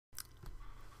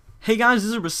Hey guys,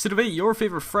 this is Recidivate, your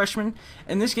favorite freshman,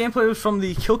 and this gameplay was from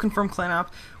the Kill Confirm clan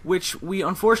op, which we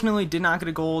unfortunately did not get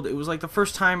a gold. It was like the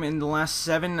first time in the last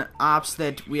 7 ops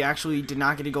that we actually did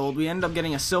not get a gold. We ended up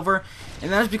getting a silver,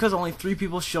 and that is because only 3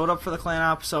 people showed up for the clan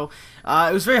op, so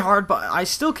it was very hard, but I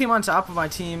still came on top of my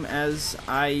team as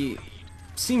I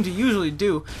seem to usually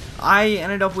do. I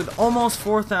ended up with almost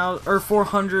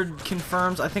 400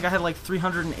 confirms. I think I had like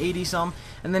 380 some,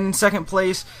 and then in second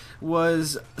place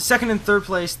was second and third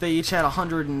place. They each had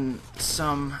 100 and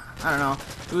some. I don't know.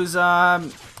 It was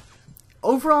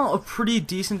overall a pretty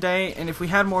decent day, and if we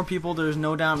had more people, there's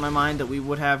no doubt in my mind that we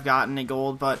would have gotten a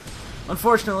gold, but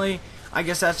unfortunately I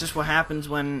guess that's just what happens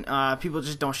when people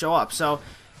just don't show up. So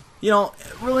you know,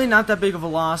 really not that big of a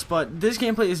loss, but this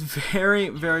gameplay is very,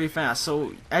 very fast.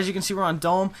 So, as you can see, we're on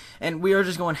Dome, and we are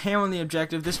just going ham on the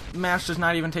objective. This match does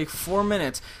not even take 4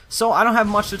 minutes. So, I don't have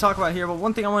much to talk about here, but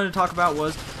one thing I wanted to talk about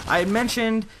was, I had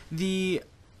mentioned the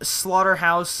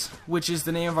Slaughterhouse, which is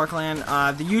the name of our clan,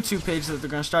 the YouTube page that they're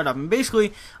going to start up. And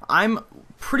basically, I'm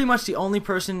pretty much the only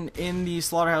person in the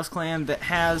Slaughterhouse clan that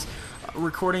has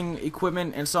recording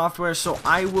equipment and software, so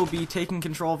I will be taking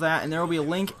control of that, and there will be a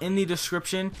link in the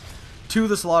description to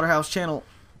the Slaughterhouse channel.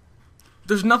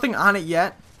 There's nothing on it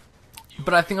yet,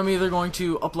 but I think I'm either going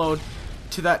to upload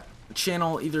to that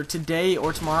channel either today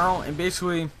or tomorrow, and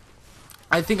basically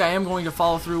I think I am going to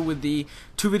follow through with the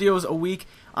 2 videos a week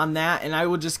on that, and I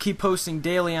will just keep posting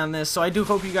daily on this. So I do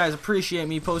hope you guys appreciate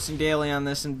me posting daily on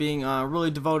this and being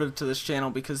really devoted to this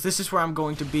channel, because this is where I'm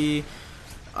going to be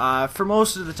for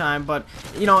most of the time. But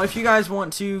you know, if you guys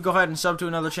want to go ahead and sub to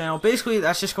another channel, basically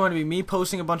that's just going to be me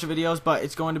posting a bunch of videos, but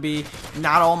it's going to be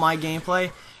not all my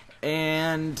gameplay.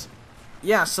 And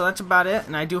yeah, so that's about it,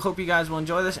 and I do hope you guys will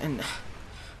enjoy this, and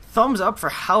thumbs up for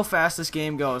how fast this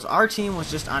game goes. Our team was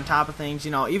just on top of things,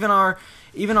 you know. Even our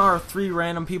 3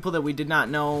 random people that we did not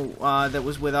know that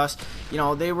was with us, you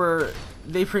know, they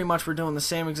pretty much were doing the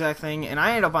same exact thing, and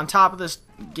I ended up on top of this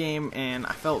game, and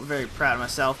I felt very proud of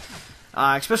myself.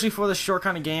 Especially for this short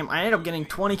kind of game. I ended up getting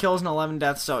 20 kills and 11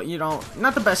 deaths, so, you know,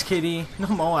 not the best KD, no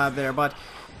MOAB there, but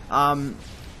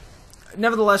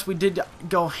nevertheless, we did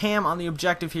go ham on the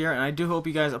objective here, and I do hope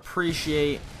you guys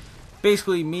appreciate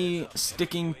basically me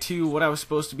sticking to what I was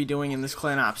supposed to be doing in this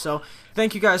clan op. So,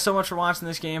 thank you guys so much for watching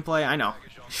this gameplay. I know,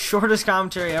 shortest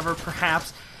commentary ever,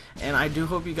 perhaps, and I do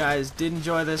hope you guys did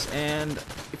enjoy this, and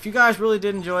if you guys really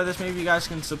did enjoy this, maybe you guys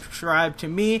can subscribe to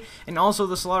me and also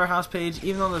the Slaughterhouse page,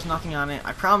 even though there's nothing on it.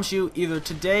 I promise you, either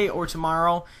today or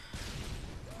tomorrow,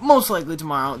 most likely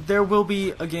tomorrow, there will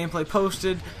be a gameplay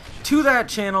posted to that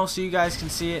channel so you guys can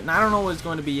see it, and I don't know what it's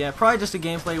going to be yet. Probably just a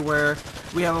gameplay where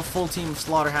we have a full team of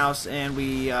Slaughterhouse, and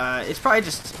it's probably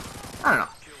just, I don't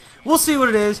know. We'll see what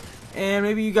it is, and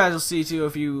maybe you guys will see too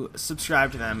if you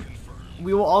subscribe to them.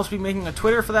 We will also be making a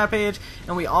Twitter for that page,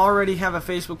 and we already have a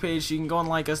Facebook page, so you can go and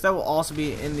like us. That will also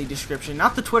be in the description.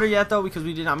 Not the Twitter yet, though, because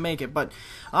we did not make it. But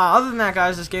other than that,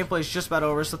 guys, this gameplay is just about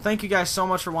over. So thank you guys so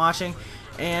much for watching,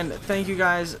 and thank you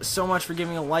guys so much for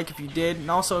giving a like if you did.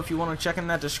 And also, if you want to check in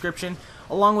that description,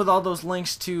 along with all those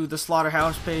links to the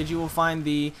Slaughterhouse page, you will find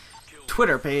the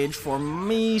Twitter page for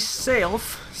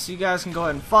myself, so you guys can go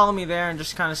ahead and follow me there and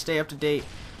just kind of stay up to date.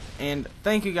 And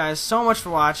thank you guys so much for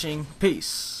watching.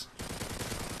 Peace.